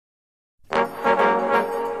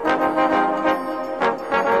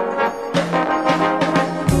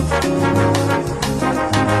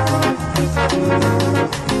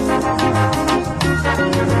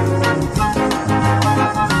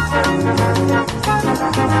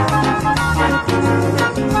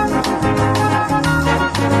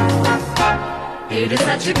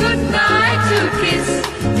such a good night to kiss.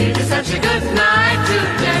 It is such a good night to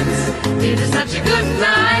dance. It is such a good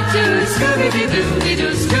night to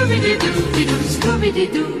Scooby-Doo-Doo, Scooby-Doo-Doo,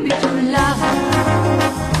 Scooby-Doo-Doo, love.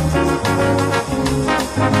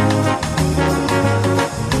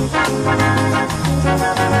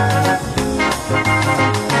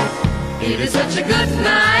 It is such a good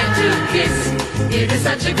night to kiss. It is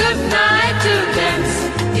such a good night to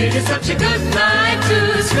dance. It is such a good night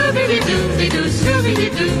to Scooby-Doo-Doo,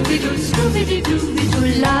 Scooby-Doo-Doo,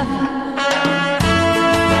 Scooby-Doo-Doo, love.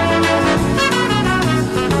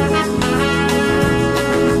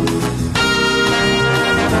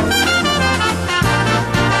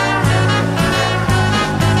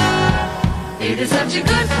 It is such a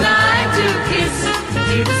good night to kiss.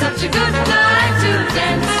 It is such a good night to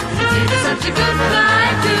dance. It is such a good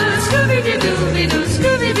night to Scooby-Doo-Doo,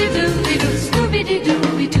 Scooby-Doo-Doo,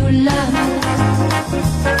 Scooby-Doo, love.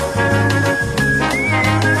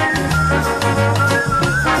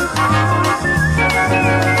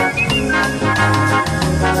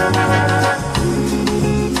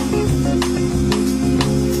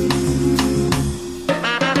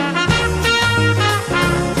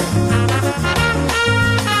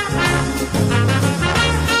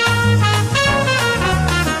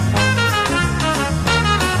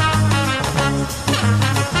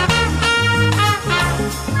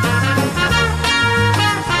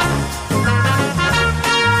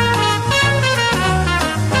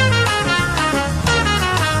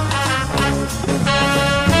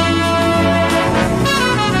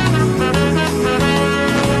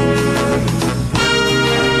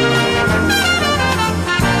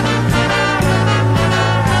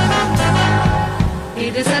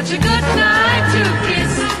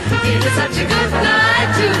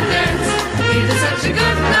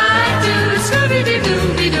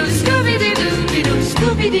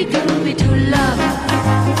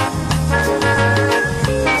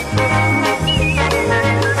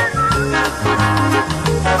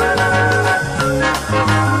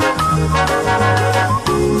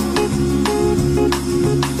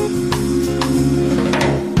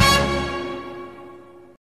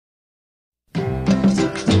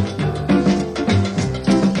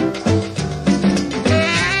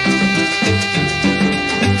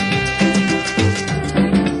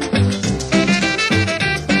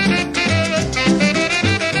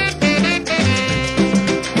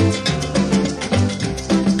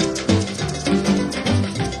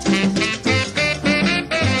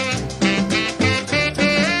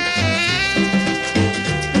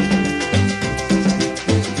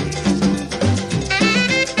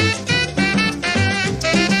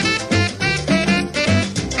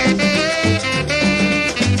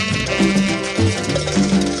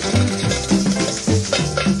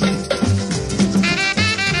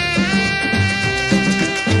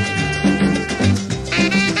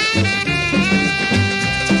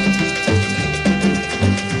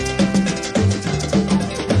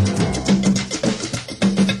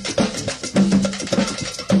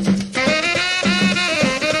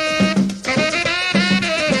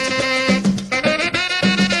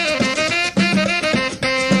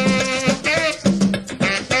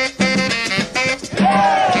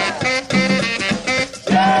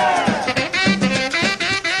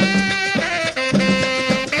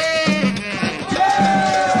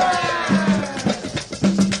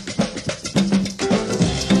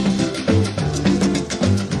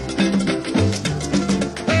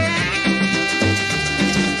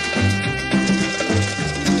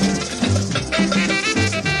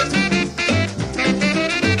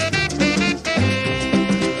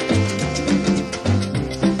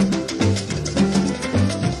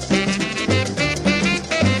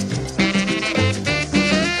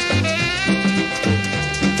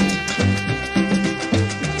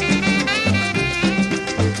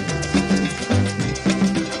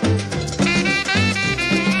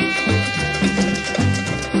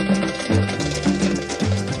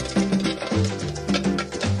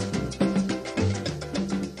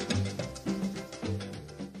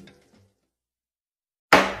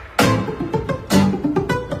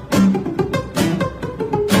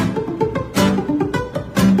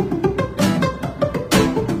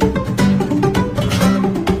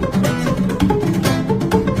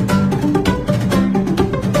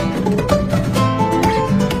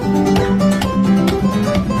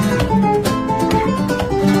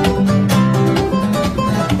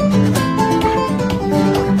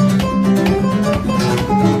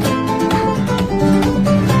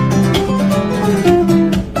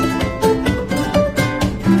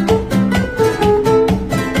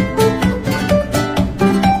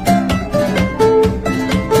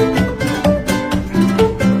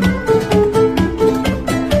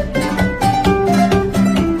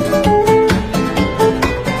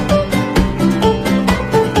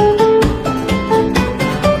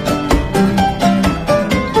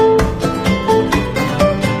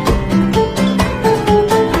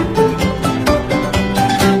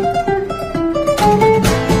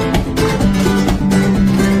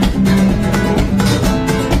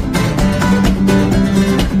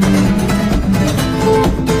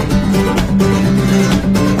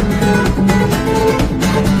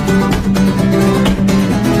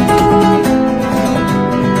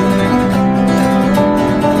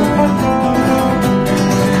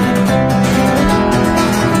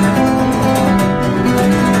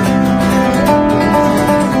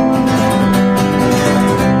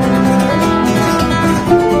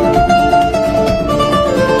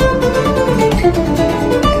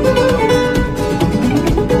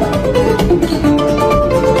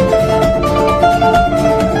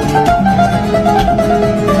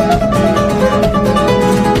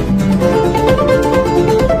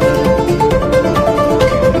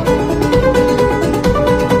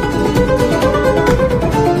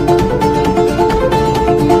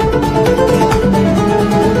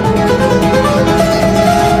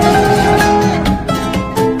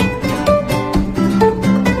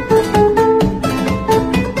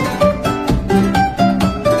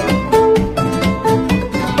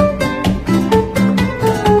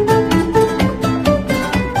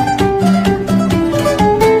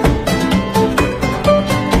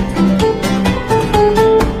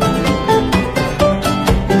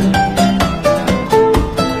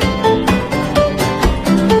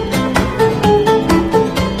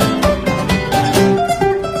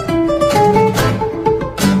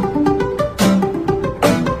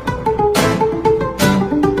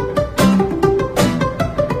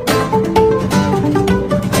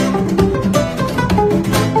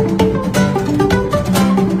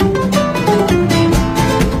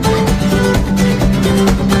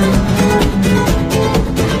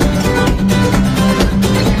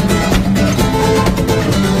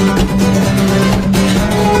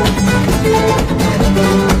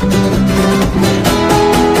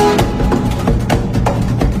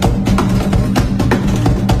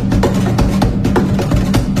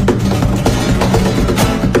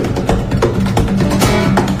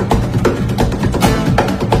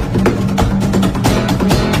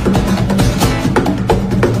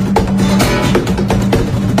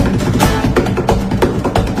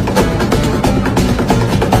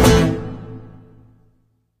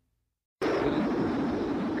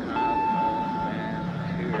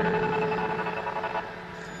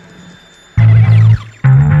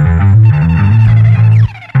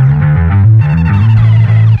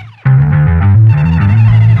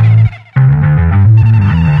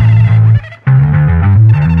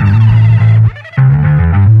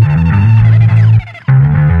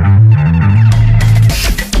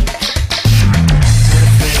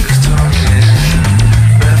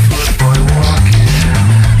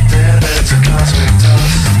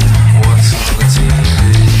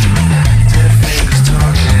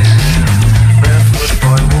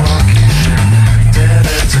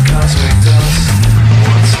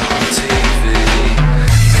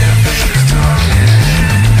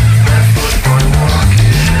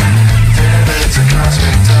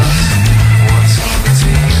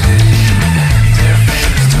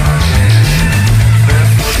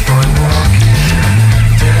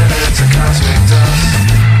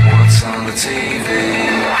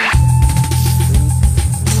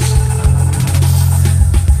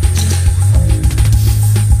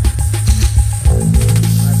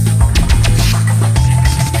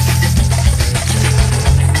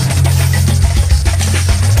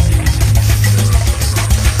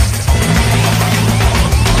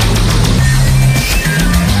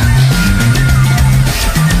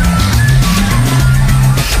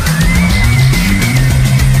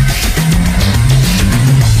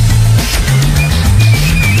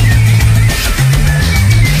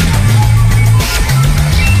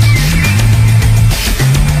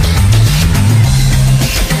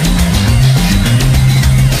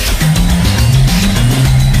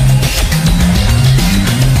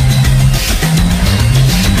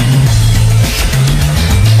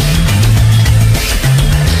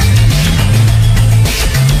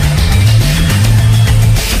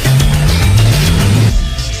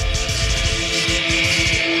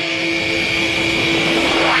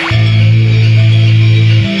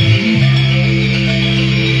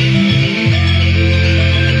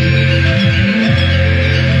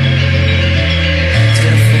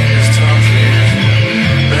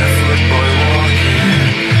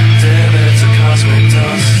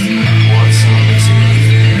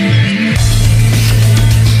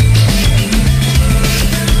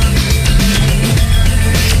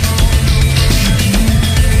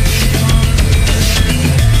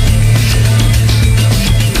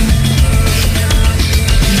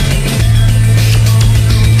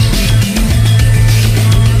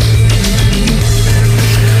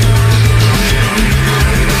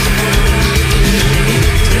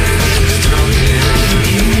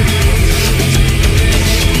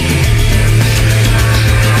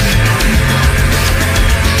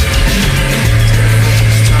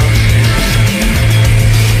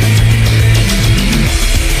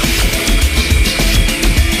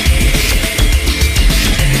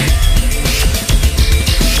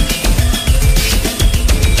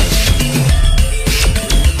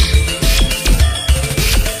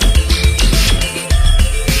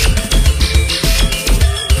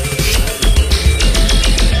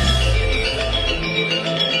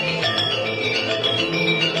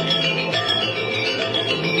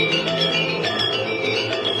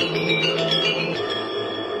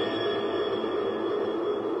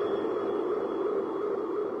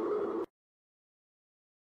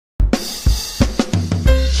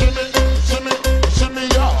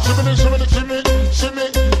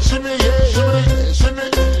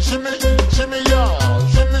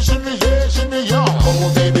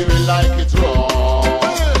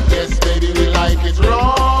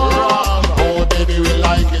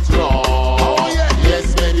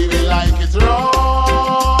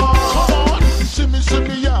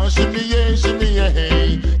 shimmy yeah,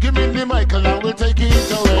 hey. Give me the mic and I will take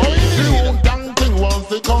it away. The old dang thing was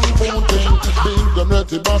the kung fu thing. Big and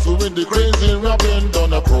dirty boss with the crazy rapping.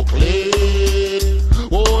 Donna proclaim,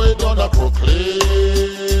 oh, it donna proclaim.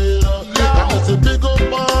 And it's a big up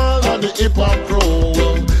ball on the hip hop crew.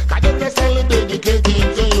 Cause them the style dedicated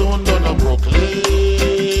to you, Donna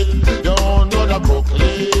proclaim. You Donna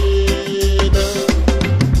proclaim.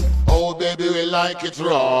 Oh, baby, we like it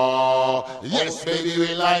raw. Yes, baby,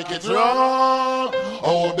 we like it raw.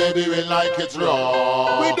 Oh, baby, we like it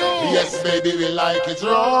raw. We do. Yes, baby, we like it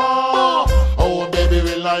raw. Oh, baby,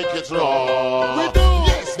 we like it raw. We do.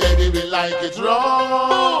 Yes, baby, we like it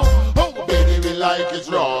raw. Oh, baby, we like it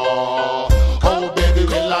raw. Oh, baby,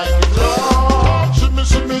 we like it raw. Shimmy,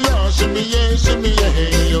 shimmy, yeah,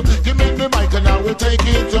 hey. Give me the mic and I will take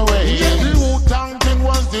it away. The Wu-Tang thing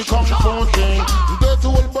was the kung fu thing. That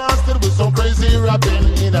old bastard with some crazy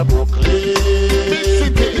rapping in a Brooklyn.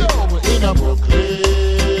 In a Brooklyn.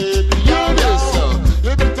 Yeah, this,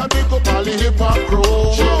 you better pick up all the hip-hop crew.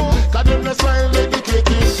 Cause them the style dedicated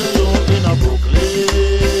to you in a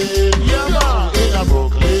Brooklyn. Yeah, man, in a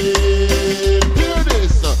Brooklyn. Hear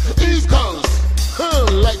this, East Coast,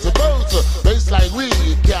 like the boat. Bass like we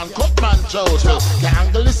can cut man throat. Can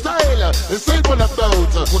angle the style, it's simple on the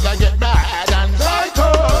boat. Could I get bad and psycho?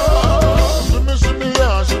 Shimmy, shimmy,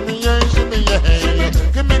 yeah.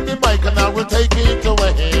 Give me the mic and I will take it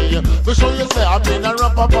away. For sure you say I'm in a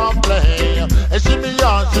rapper and play. Shimmy,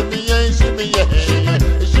 yeah. Shimmy, yeah.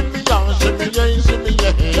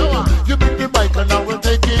 Give me the mic and I will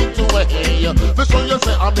take it away. For sure you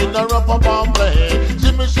say I'm in a rapper and play.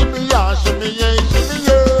 Shimmy, yeah.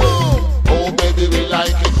 Oh, baby, we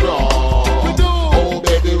like it raw. We do. Oh,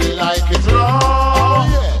 baby, we like it raw.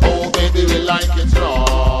 Oh, baby, we like it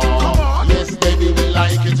raw. Yes, baby, we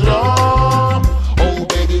like it raw. Oh,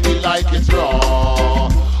 baby, we like it raw.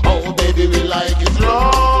 Oh, baby, we like it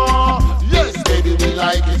raw. Yes, baby, we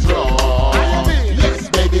like it raw. Yes,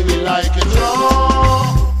 baby, we like it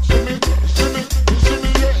raw. Shimmy, yeah. Shimmy,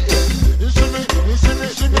 yo. Shimmy, yeah.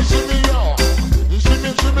 Shimmy, yeah. Shimmy, yo.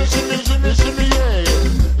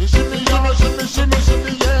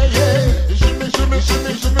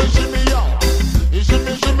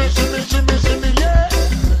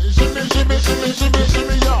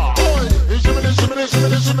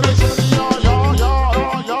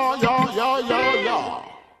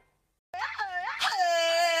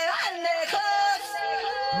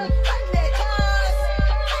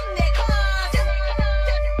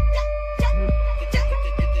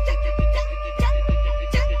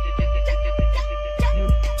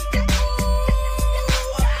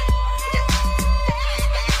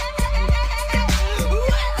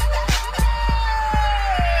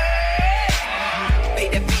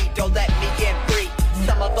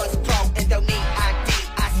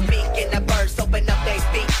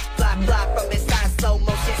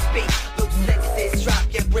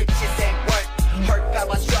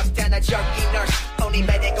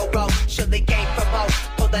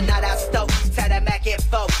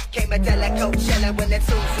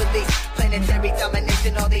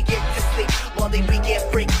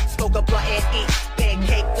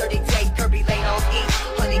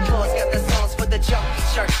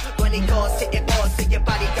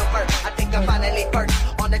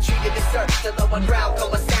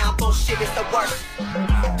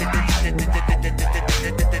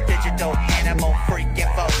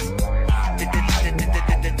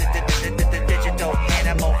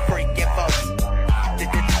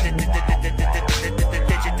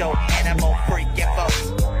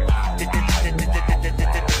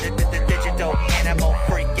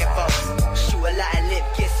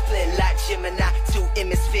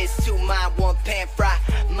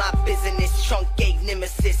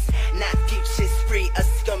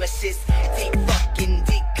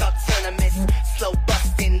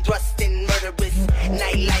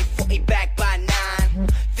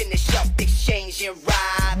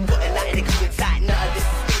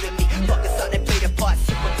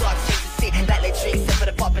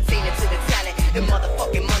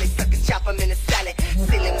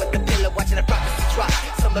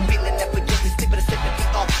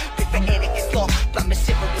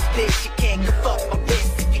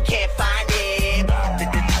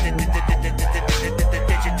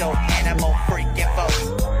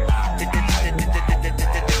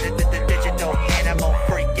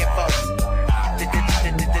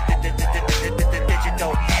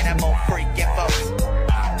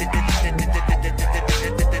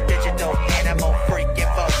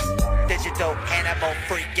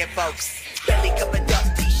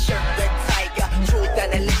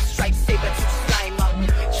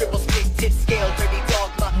 Scale, dirty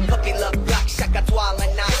dogma,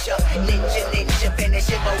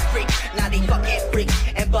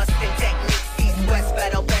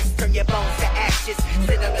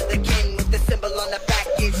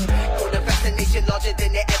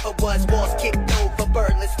 was. Walls kicked over,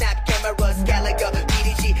 Berlin, snap cameras, Gallagher,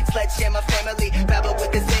 BDG, Sledgehammer family, babble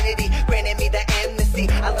with the sanity, granted me the amnesty.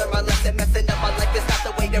 I learned my lesson, messing up my life is not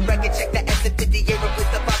the way to wreck it. Check the S50, replace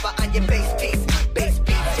the baba on your bass piece. Bass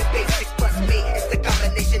beats, your basics plus me. It's the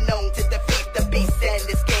combination known to defeat the beast and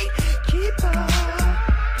escape. Keep on.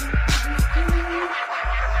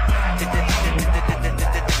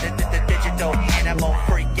 Digital animal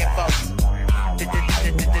freaking folks. Digital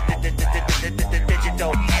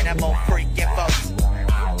animal freaking folks.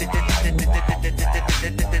 Digital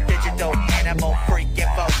animal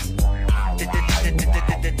freaking folks. Digital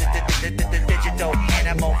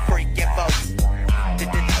animal freaking folks.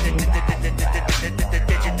 Digital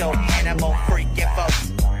animal freaking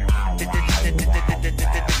folks.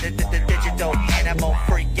 Digital animal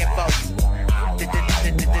freaking folks. Digital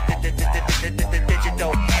animal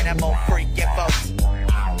freaking folks.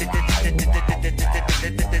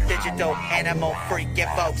 Digital animal freaking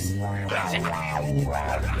folks.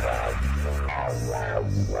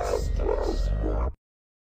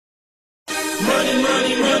 Money,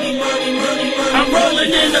 money, money, money, money, money. I'm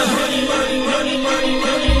rolling in the money, money, money, money,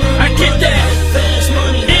 money. I get that fast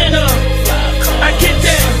money in a. I get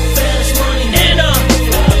that fast money in a.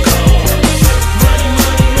 Money,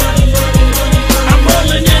 money, money, money, money. I'm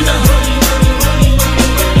rolling in the money, money,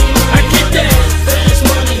 money, money, money. I get that fast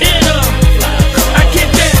money in a. I get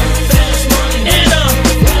that fast money in a.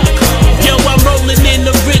 Yo, I'm rolling in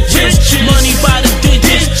the riches, money by the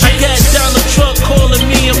digits. I got Donald Trump calling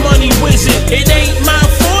me a money wizard. It ain't my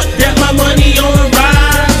fault that my money on the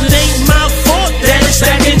rise. It ain't my fault that it's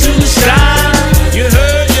stacking to the sky. You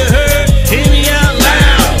heard, hear me out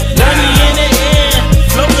loud. Money in the air,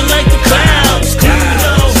 floating like the clouds. You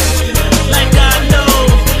know, like I know,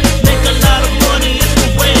 make a lot of money is the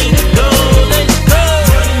way to go. Let's go.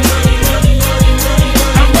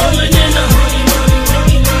 I'm rolling in the money,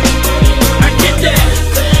 money, money, money, money. I get that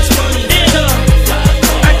fast money in a.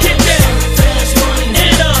 I get that fast money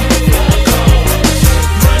in a.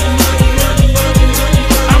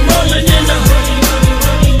 I'm rolling in the money, money,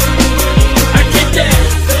 money, money, money. I get that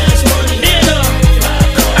fast money in a.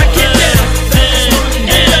 I get that fast money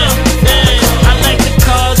in a. I like the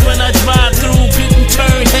cars when I drive through, people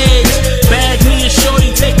turn heads. Bag me a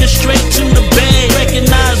shorty, take her straight to the bed.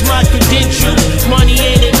 Recognize my credentials, money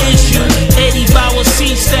ain't an issue. 80 Bauer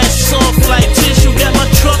seats, that's soft like tissue. Got my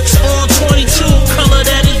trucks on 22, color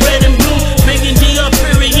that is red and blue. Big and D up,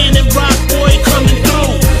 Period and Rock Boy coming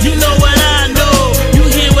through. You know what I know, you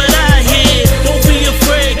hear what I hear. Don't be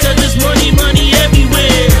afraid, cause there's money, money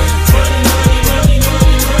everywhere. Money, money, money, money,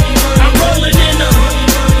 money, money. I'm rolling in the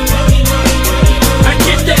money, money, money, money, money. I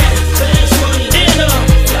get that fast money in a.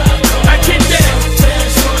 I get that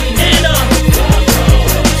fast money in a.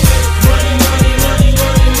 Money, money, money, money,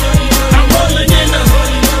 money. I'm rolling in the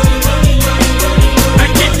money, money, money, money, money. I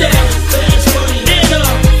get that fast money in a.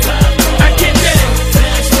 I get that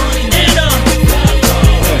fast money in a.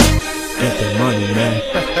 Get that money, man.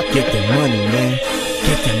 Get that money, man.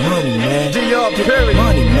 Get that money, man. Period. Get that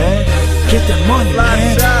money, man. Get that money,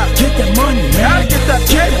 man. Get that money, man. Gotta get that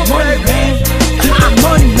paper, money, baby. man. Get that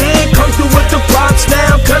money, man. Come through with the Bronx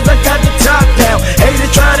now, cause I got the top down.